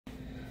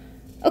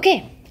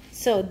Okay,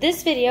 so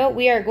this video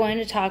we are going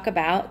to talk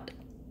about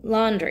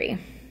laundry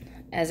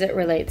as it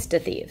relates to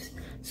Thieves.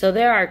 So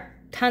there are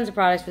tons of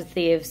products with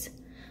Thieves,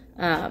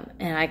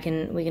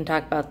 and we can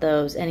talk about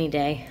those any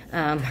day.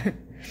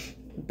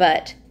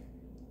 But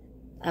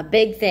a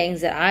big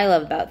things that I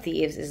love about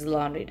Thieves is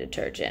laundry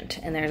detergent,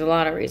 and there's a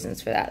lot of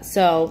reasons for that.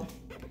 So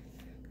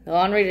the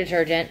laundry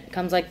detergent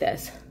comes like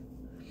this.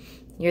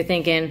 You're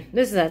thinking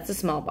that's a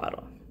small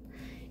bottle,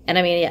 and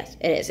I mean, yes,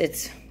 it is.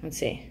 It's, let's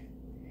see,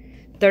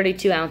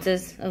 32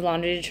 ounces of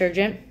laundry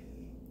detergent,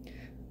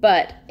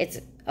 but it's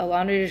a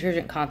laundry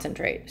detergent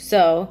concentrate.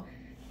 So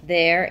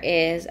there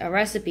is a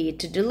recipe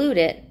to dilute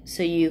it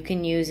so you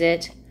can use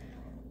it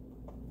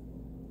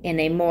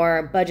in a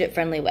more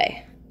budget-friendly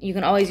way. You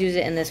can always use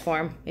it in this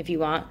form if you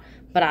want,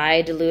 but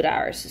I dilute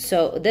ours.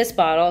 So this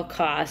bottle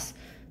costs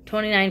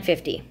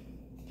 $29.50.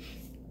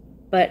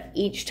 But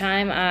each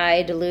time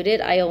I dilute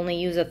it, I only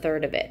use a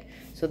third of it.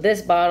 So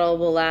this bottle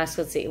will last,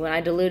 let's see, when I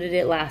diluted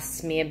it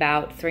lasts me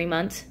about 3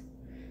 months,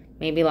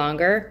 maybe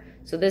longer.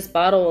 So this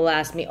bottle will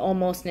last me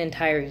almost an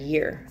entire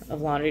year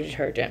of laundry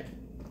detergent.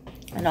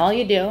 And all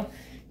you do,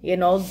 you get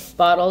an old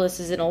bottle. This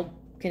is an old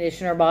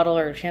conditioner bottle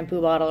or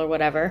shampoo bottle or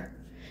whatever.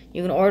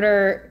 You can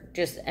order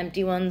just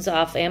empty ones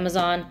off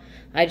Amazon.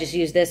 I just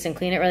use this and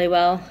clean it really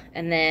well.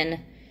 And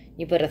then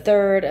you put a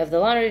third of the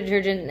laundry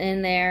detergent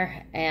in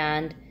there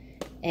and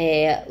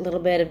a little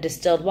bit of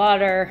distilled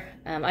water.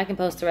 I can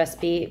post the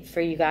recipe for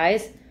you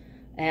guys.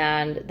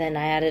 And then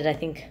I added, I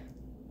think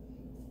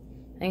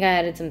I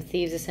added some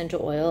Thieves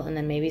essential oil and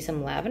then maybe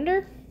some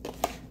lavender.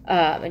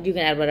 And you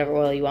can add whatever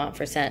oil you want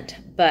for scent.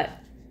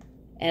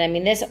 And I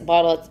mean, this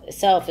bottle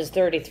itself is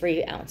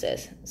 33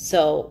 ounces.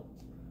 So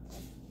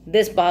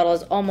this bottle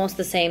is almost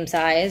the same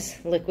size,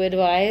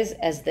 liquid-wise,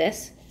 as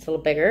this. It's a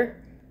little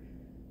bigger.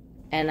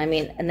 And I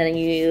mean, and then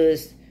you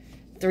use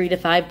 3 to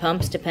 5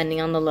 pumps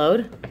depending on the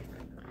load.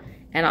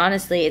 And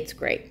honestly, it's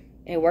great.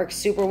 It works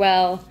super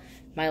well.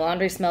 My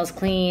laundry smells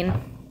clean.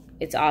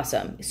 It's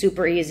awesome.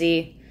 Super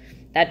easy.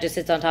 That just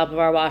sits on top of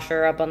our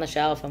washer up on the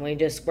shelf, and we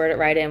just squirt it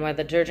right in where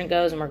the detergent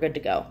goes, and we're good to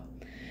go.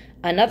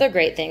 Another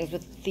great thing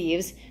with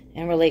Thieves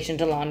in relation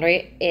to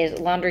laundry is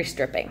laundry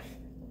stripping.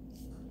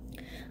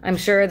 I'm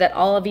sure that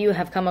all of you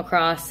have come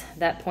across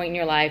that point in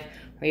your life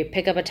where you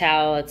pick up a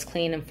towel, it's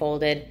clean and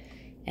folded,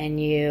 and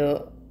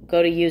you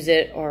go to use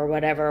it or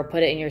whatever, or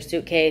put it in your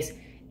suitcase,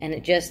 and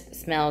it just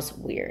smells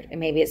weird. And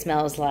maybe it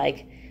smells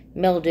like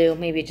mildew,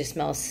 maybe it just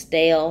smells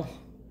stale,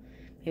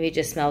 maybe it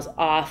just smells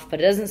off, but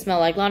it doesn't smell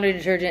like laundry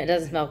detergent, it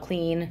doesn't smell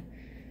clean,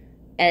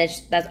 and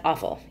that's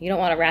awful. You don't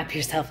want to wrap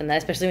yourself in that,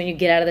 especially when you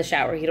get out of the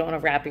shower. You don't want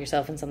to wrap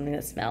yourself in something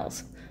that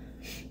smells.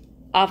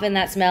 Often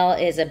that smell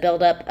is a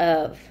buildup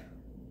of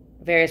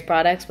various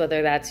products,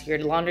 whether that's your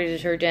laundry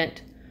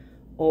detergent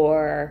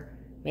or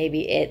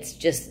maybe it's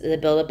just the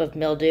buildup of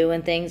mildew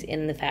and things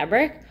in the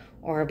fabric,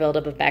 or a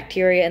buildup of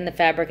bacteria in the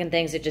fabric and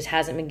things that just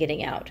hasn't been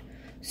getting out.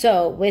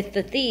 So with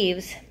the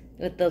Thieves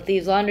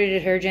laundry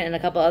detergent and a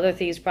couple other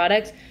Thieves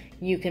products,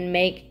 you can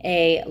make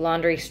a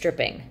laundry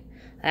stripping.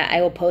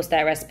 I will post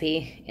that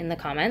recipe in the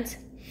comments.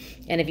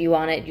 And if you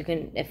want it, you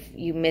can, if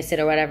you miss it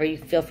or whatever, you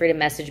feel free to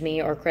message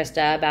me or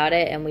Krista about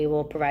it, and we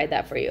will provide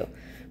that for you.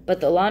 But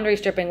the laundry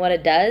stripping, what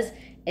it does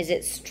is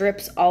it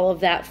strips all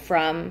of that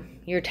from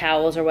your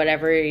towels or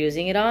whatever you're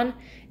using it on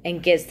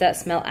and gets that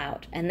smell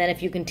out. And then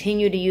if you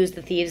continue to use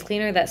the Thieves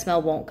cleaner, that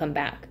smell won't come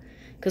back.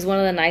 Because one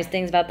of the nice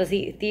things about the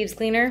Thieves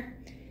cleaner,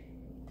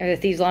 or the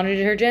Thieves laundry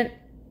detergent,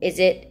 is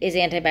it is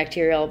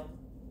antibacterial,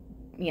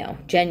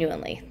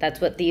 genuinely.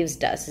 That's what Thieves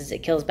does, is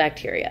it kills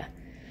bacteria.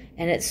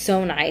 And it's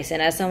so nice.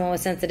 And as someone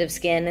with sensitive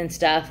skin and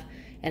stuff,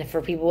 and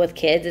for people with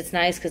kids, it's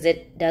nice because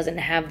it doesn't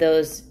have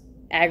those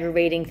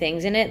aggravating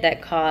things in it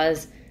that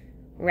cause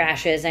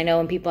rashes. I know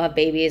when people have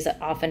babies,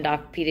 often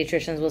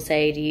pediatricians will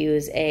say to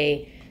use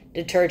a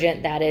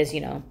detergent that is,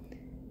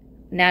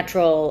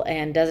 natural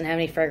and doesn't have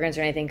any fragrance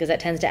or anything, because that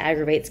tends to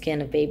aggravate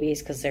skin of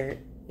babies because they're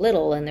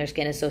little and their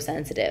skin is so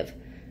sensitive.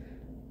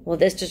 Well,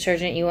 this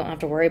detergent you won't have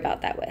to worry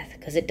about that with,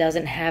 because it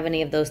doesn't have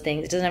any of those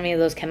things. It doesn't have any of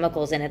those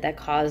chemicals in it that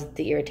cause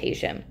the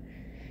irritation.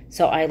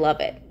 So I love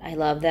it. I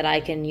love that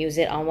I can use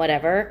it on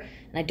whatever,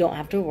 and I don't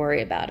have to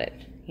worry about it.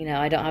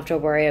 I don't have to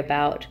worry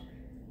about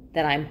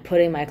that I'm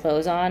putting my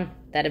clothes on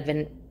that have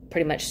been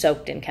pretty much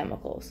soaked in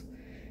chemicals.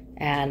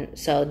 And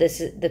so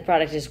the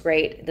product is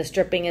great. The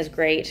stripping is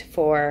great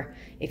for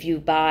if you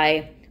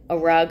buy a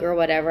rug or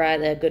whatever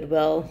at a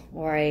Goodwill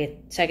or a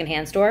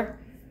secondhand store.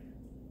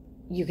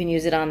 You can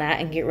use it on that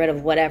and get rid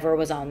of whatever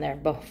was on there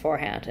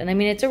beforehand. And I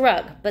mean, it's a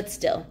rug, but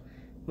still,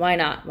 why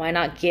not? Why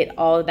not get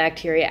all the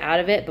bacteria out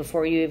of it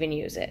before you even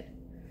use it?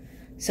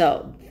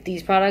 So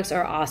these products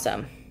are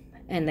awesome.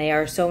 And they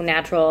are so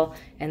natural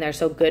and they're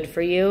so good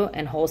for you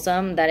and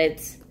wholesome that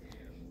it's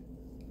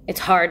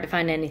hard to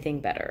find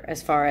anything better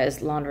as far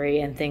as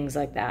laundry and things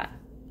like that.